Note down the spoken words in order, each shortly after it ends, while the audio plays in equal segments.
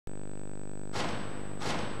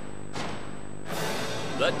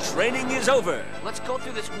The training is over. Let's go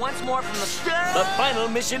through this once more from the start. The final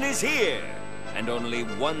mission is here. And only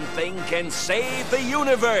one thing can save the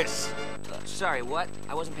universe. Sorry, what?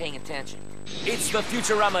 I wasn't paying attention. It's the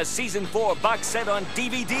Futurama Season 4 box set on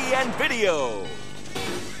DVD and video.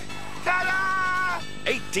 Ta-da!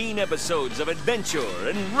 18 episodes of adventure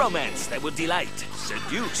and romance that will delight,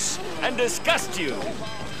 seduce, and disgust you.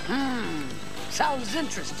 Sounds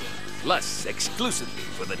interesting. Plus, exclusively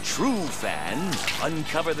for the true fans,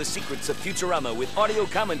 uncover the secrets of Futurama with audio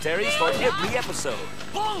commentaries for every episode.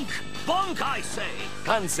 Bonk! Bonk, I say!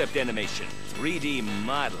 Concept animation, 3D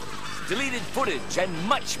models, deleted footage, and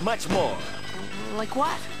much, much more. Like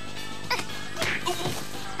what?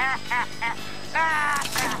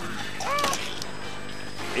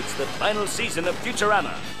 It's the final season of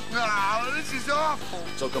Futurama. Oh, this is awful.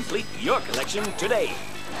 So complete your collection today.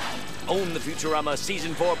 Own the Futurama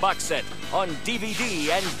Season 4 box set on DVD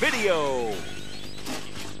and video.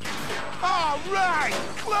 All right,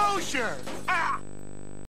 closure.